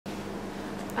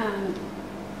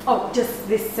Just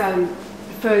this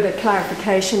further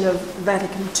clarification of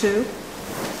Vatican II.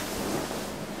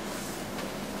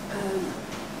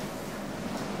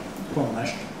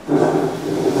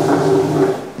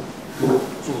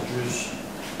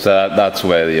 So that's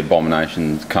where the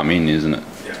abominations come in, isn't it?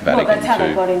 Yeah. Well, that's how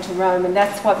they got into Rome, and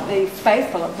that's what the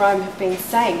faithful of Rome have been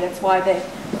saying. That's why there's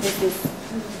this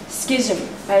schism,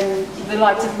 and the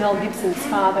likes of Mel Gibson's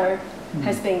father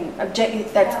has been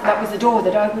objecting. That was the door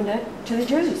that opened it to the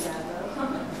Jews.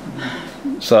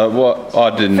 So what?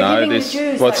 I didn't know this.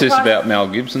 Jews, what's this about Mel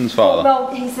Gibson's father?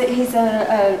 Well, he's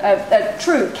a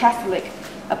true Catholic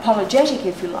apologetic,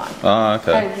 if you like. Oh,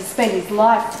 okay. And he's spent his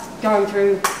life going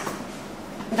through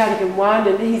Vatican I,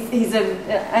 and he's an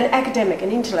academic,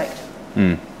 an intellect.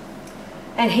 Mm.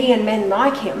 And he and men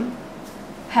like him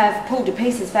have pulled to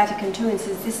pieces Vatican II and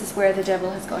says this is where the devil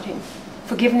has got him.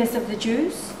 Forgiveness of the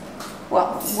Jews?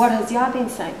 Well, what has Yah been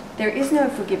saying? There is no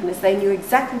forgiveness. They knew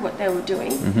exactly what they were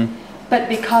doing. Mm-hmm. But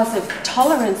because of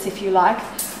tolerance, if you like,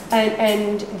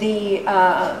 and the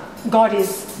God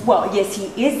is, well, yes,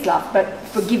 he is love, but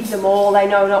forgive them all, they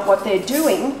know not what they're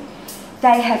doing,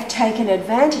 they have taken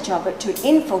advantage of it to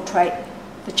infiltrate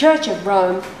the Church of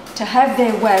Rome, to have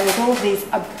their way with all these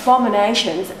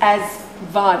abominations as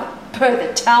per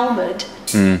the Talmud.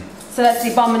 Mm. So that's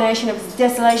the abomination of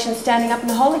desolation standing up in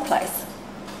the holy place.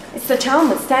 It's the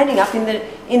Talmud standing up in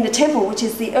the temple, which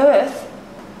is the earth,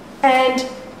 and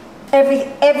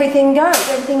everything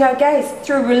goes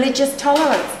through religious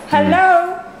tolerance.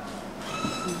 Hello?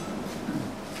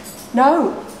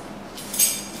 No.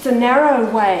 It's a narrow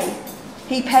way.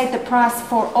 He paid the price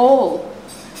for all,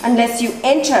 unless you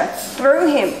enter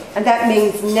through him, and that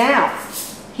means now.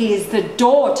 He is the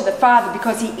door to the Father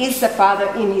because he is the Father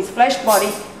in his flesh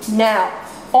body now.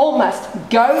 All must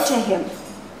go to him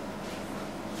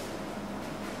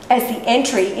as the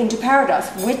entry into paradise,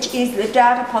 which is lived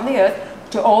out upon the earth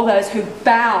to all those who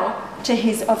bow to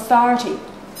his authority.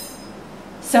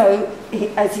 So,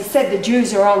 as he said, the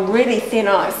Jews are on really thin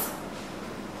ice.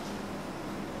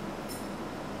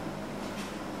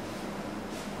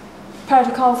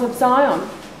 Protocols of Zion.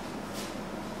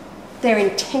 Their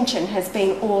intention has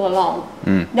been all along,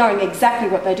 knowing exactly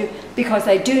what they do, because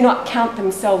they do not count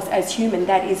themselves as human,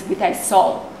 that is, with a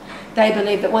soul. They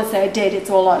believe that once they are dead, it's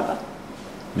all over.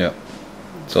 Yeah.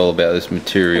 It's all about this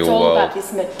material world. It's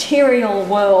all about this material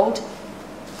world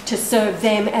to serve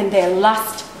them and their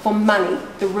lust for money,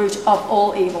 the root of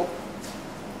all evil.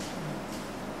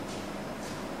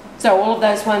 So all of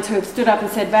those ones who have stood up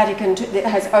and said Vatican II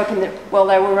has opened it, well,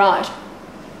 they were right.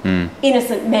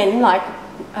 Innocent men like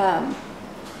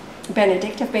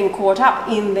Benedict have been caught up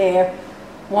in their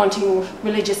wanting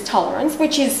religious tolerance,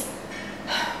 which is,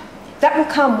 that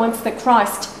will come once the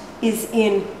Christ is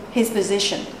in his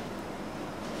position.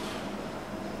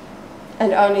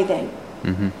 And only then.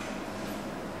 Mm-hmm.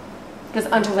 Because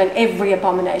until then, every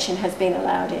abomination has been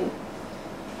allowed in.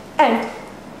 And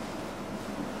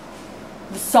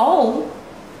the soul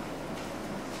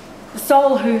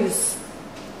who's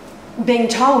being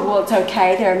told, well, it's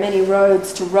okay, there are many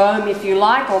roads to Rome, if you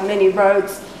like, or many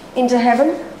roads into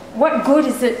heaven. What good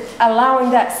is it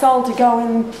allowing that soul to go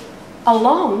in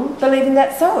along, believing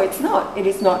that's so? It's not. It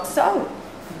is not so.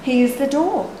 He is the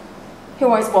door. He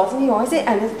always was and he always is.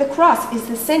 And the cross is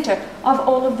the centre of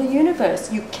all of the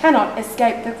universe. You cannot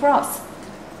escape the cross.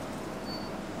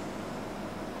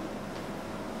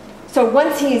 So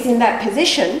once he is in that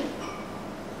position,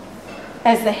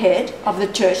 as the head of the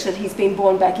church that he's been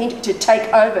born back into, to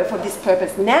take over for this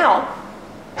purpose now,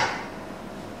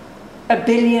 a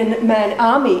billion-man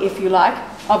army, if you like,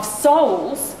 of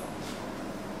souls,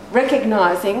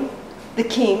 recognising the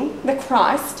King, the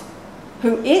Christ,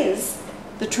 who is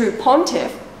the true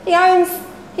pontiff. He owns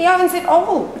it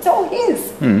all. It's all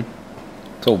his.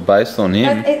 It's all based on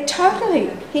him.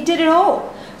 Totally. He did it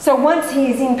all. So once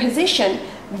he is in position,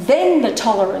 then the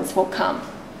tolerance will come.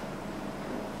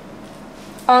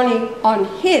 Only on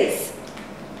his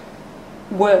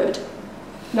word.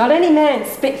 Not any man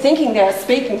thinking they're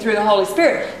speaking through the Holy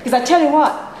Spirit. Because I tell you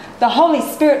what, the Holy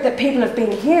Spirit that people have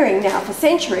been hearing now for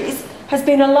centuries has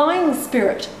been a lying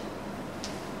spirit.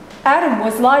 Adam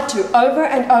was lied to over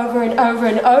and over and over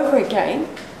and over again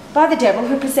by the devil,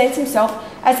 who presents himself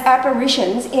as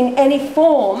apparitions in any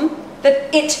form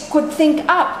that it could think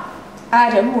up.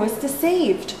 Adam was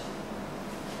deceived.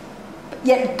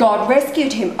 Yet God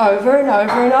rescued him over and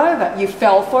over and over. You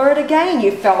fell for it again.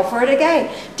 You fell for it again.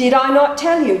 Did I not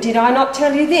tell you? Did I not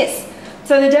tell you this?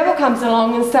 So the devil comes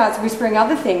along and starts whispering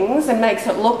other things and makes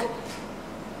it look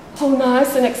all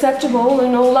nice and acceptable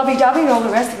and all lovey-dovey and all the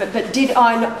rest of it. But did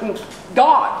I not?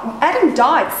 God, Adam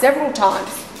died several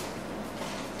times.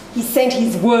 He sent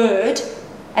his word,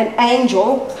 an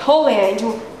angel, holy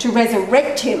angel, to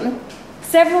resurrect him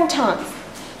several times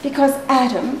because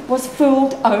Adam was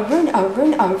fooled over and over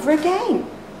and over again.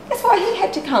 That's why he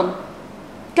had to come.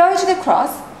 Go to the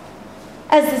cross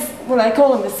as this, well, they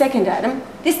call him the second Adam,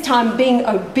 this time being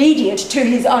obedient to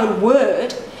his own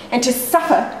word and to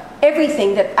suffer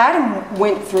everything that Adam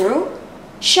went through,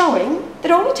 showing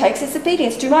that all it takes is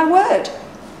obedience to my word.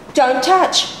 Don't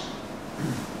touch.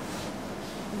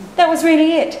 That was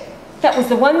really it. That was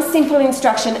the one simple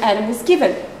instruction Adam was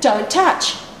given. Don't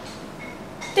touch.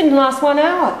 Didn't last 1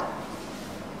 hour.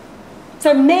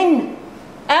 So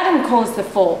Adam caused the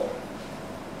fall.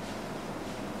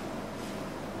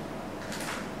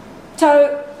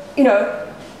 So,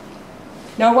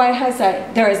 no way, Jose.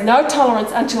 There is no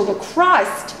tolerance until the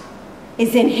Christ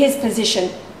is in his position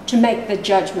to make the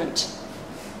judgment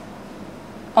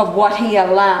of what he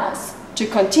allows to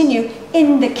continue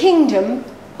in the kingdom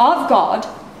of God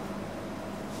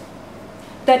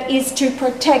that is to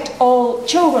protect all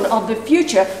children of the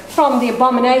future from the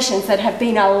abominations that have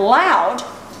been allowed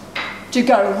to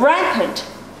go rampant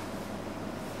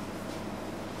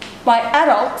by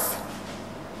adults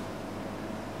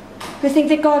who think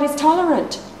that God is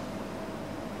tolerant.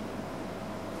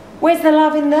 Where's the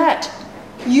love in that?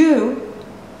 You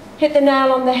hit the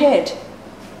nail on the head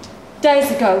days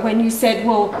ago when you said,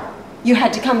 well, you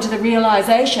had to come to the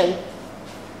realisation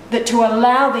that to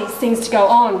allow these things to go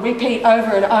on, repeat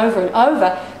over and over and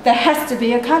over, there has to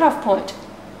be a cut-off point.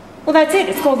 Well, that's it.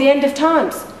 It's called the end of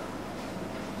times.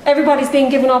 Everybody's being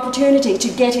given opportunity to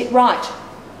get it right.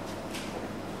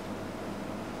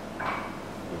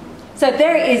 So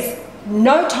there is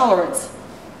no tolerance,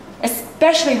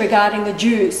 especially regarding the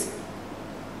Jews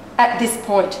at this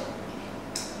point.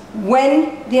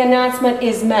 When the announcement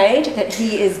is made that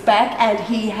he is back and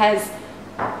he has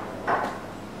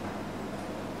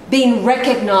been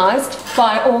recognised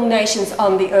by all nations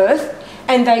on the earth,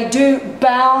 and they do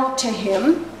bow to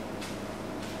him,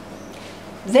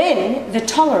 then the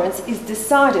tolerance is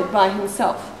decided by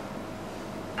himself.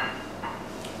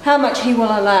 How much he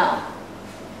will allow.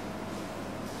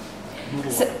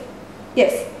 So,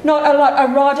 yes, not a lot,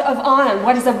 a rod of iron.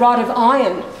 What is a rod of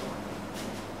iron?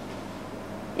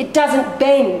 It doesn't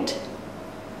bend.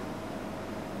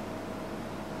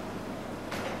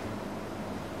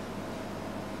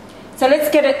 So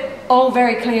let's get it all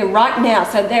very clear right now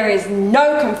so there is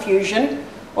no confusion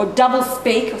or double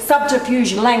speak or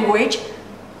subterfuge language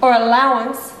or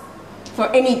allowance for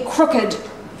any crooked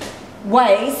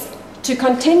ways to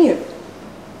continue.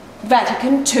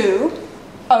 Vatican II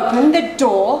opened the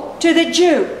door to the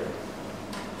Jew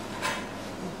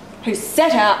who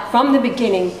set out from the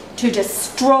beginning to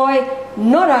destroy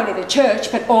not only the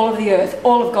church but all of the earth,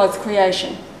 all of God's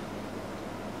creation.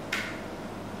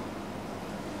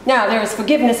 Now, there is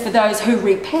forgiveness for those who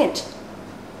repent,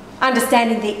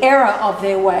 understanding the error of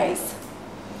their ways.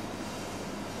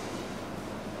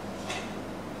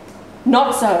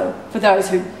 Not so for those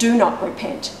who do not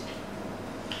repent.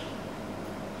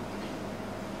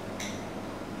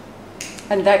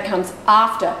 And that comes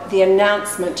after the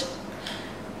announcement.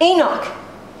 Enoch,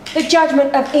 the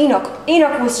judgment of Enoch.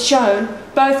 Enoch was shown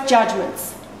both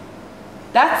judgments.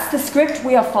 That's the script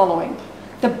we are following.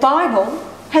 The Bible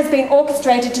has been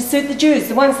orchestrated to suit the Jews,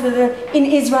 the ones that are in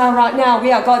Israel right now.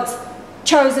 We are God's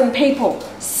chosen people,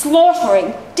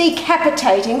 slaughtering,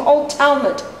 decapitating all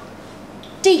Talmud,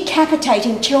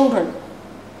 decapitating children,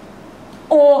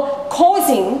 or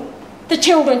causing the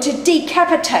children to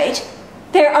decapitate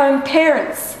their own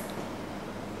parents.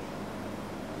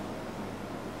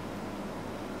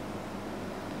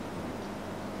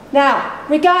 Now,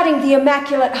 regarding the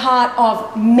Immaculate Heart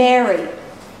of Mary,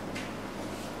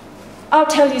 I'll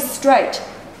tell you straight.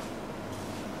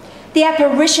 The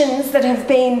apparitions that have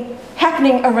been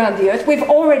happening around the earth, we've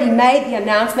already made the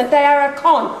announcement, they are a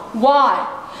con.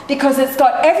 Why? Because it's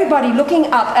got everybody looking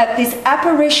up at this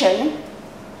apparition,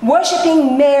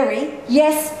 worshipping Mary.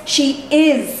 Yes, she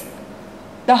is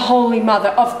the Holy Mother.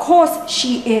 Of course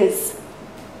she is.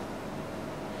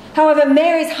 However,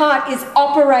 Mary's heart is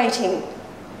operating.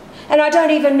 And I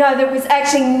don't even know that it was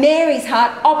actually Mary's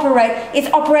heart it's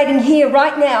operating here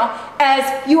right now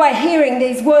as you are hearing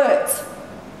these words.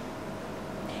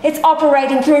 It's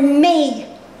operating through me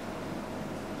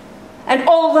and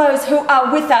all those who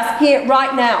are with us here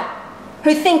right now,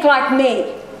 who think like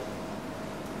me.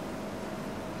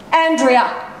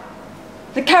 Andrea,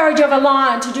 the courage of a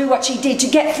lion to do what she did, to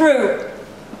get through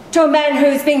to a man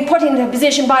who's been put in a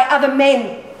position by other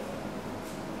men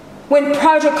when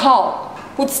protocol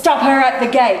would stop her at the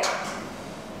gate.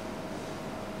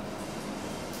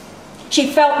 She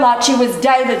felt like she was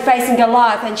David facing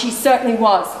Goliath, and she certainly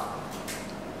was.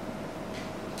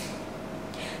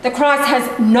 The Christ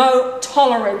has no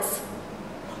tolerance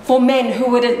for men who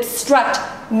would obstruct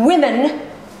women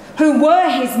who were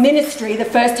his ministry the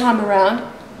first time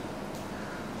around.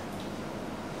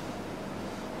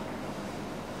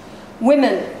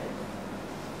 Women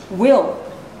will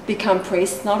become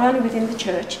priests, not only within the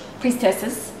church,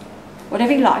 priestesses,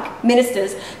 whatever you like,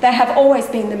 ministers. They have always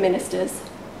been the ministers.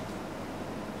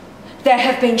 They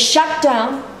have been shut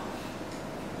down.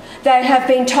 They have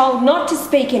been told not to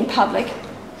speak in public.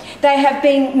 They have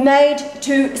been made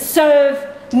to serve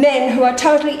men who are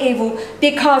totally evil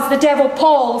because the devil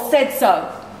Paul said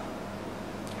so.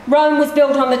 Rome was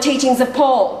built on the teachings of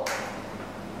Paul.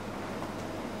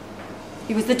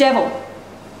 He was the devil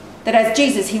that, as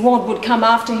Jesus he warned, would come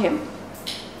after him.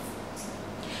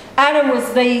 Adam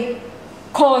was the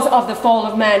cause of the fall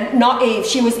of man, not Eve.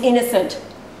 She was innocent.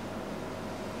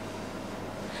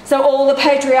 So all the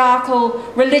patriarchal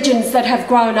religions that have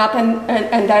grown up,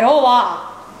 and they all are,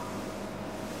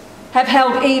 have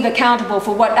held Eve accountable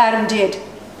for what Adam did.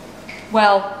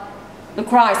 Well, the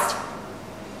Christ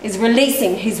is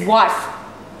releasing his wife,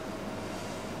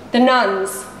 the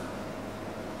nuns,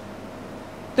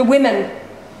 the women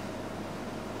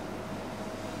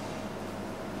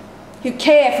who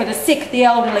care for the sick, the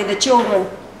elderly, the children,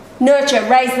 nurture,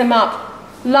 raise them up,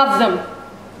 love them,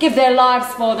 give their lives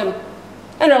for them,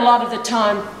 and a lot of the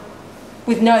time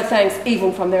with no thanks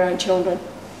even from their own children.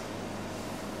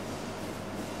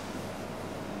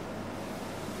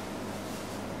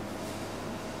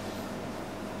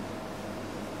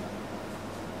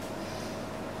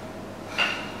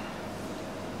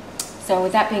 So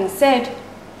with that being said,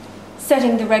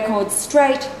 setting the record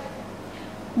straight,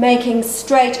 making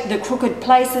straight the crooked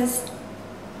places,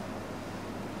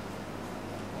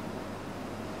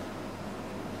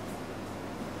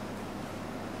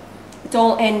 it's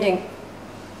all ending.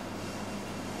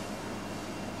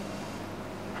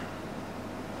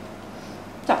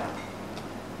 So,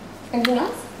 anything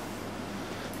else?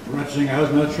 Ratzinger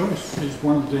has no choice. He's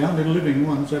one of the only living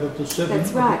ones out of the seven That's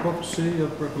of right. the prophecy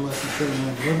of Revelation 7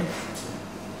 and 11.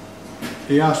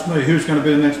 He asked me, who's going to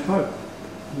be the next pope?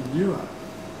 I said, you are.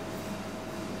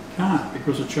 Can't,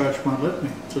 because the church won't let me.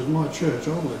 It says, my church,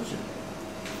 I'll let you.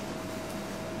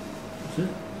 That's it.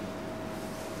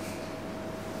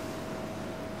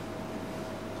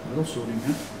 That'll sort him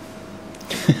out.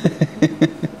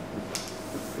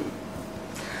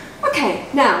 Okay,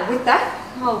 now with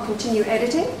that, I'll continue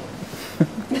editing.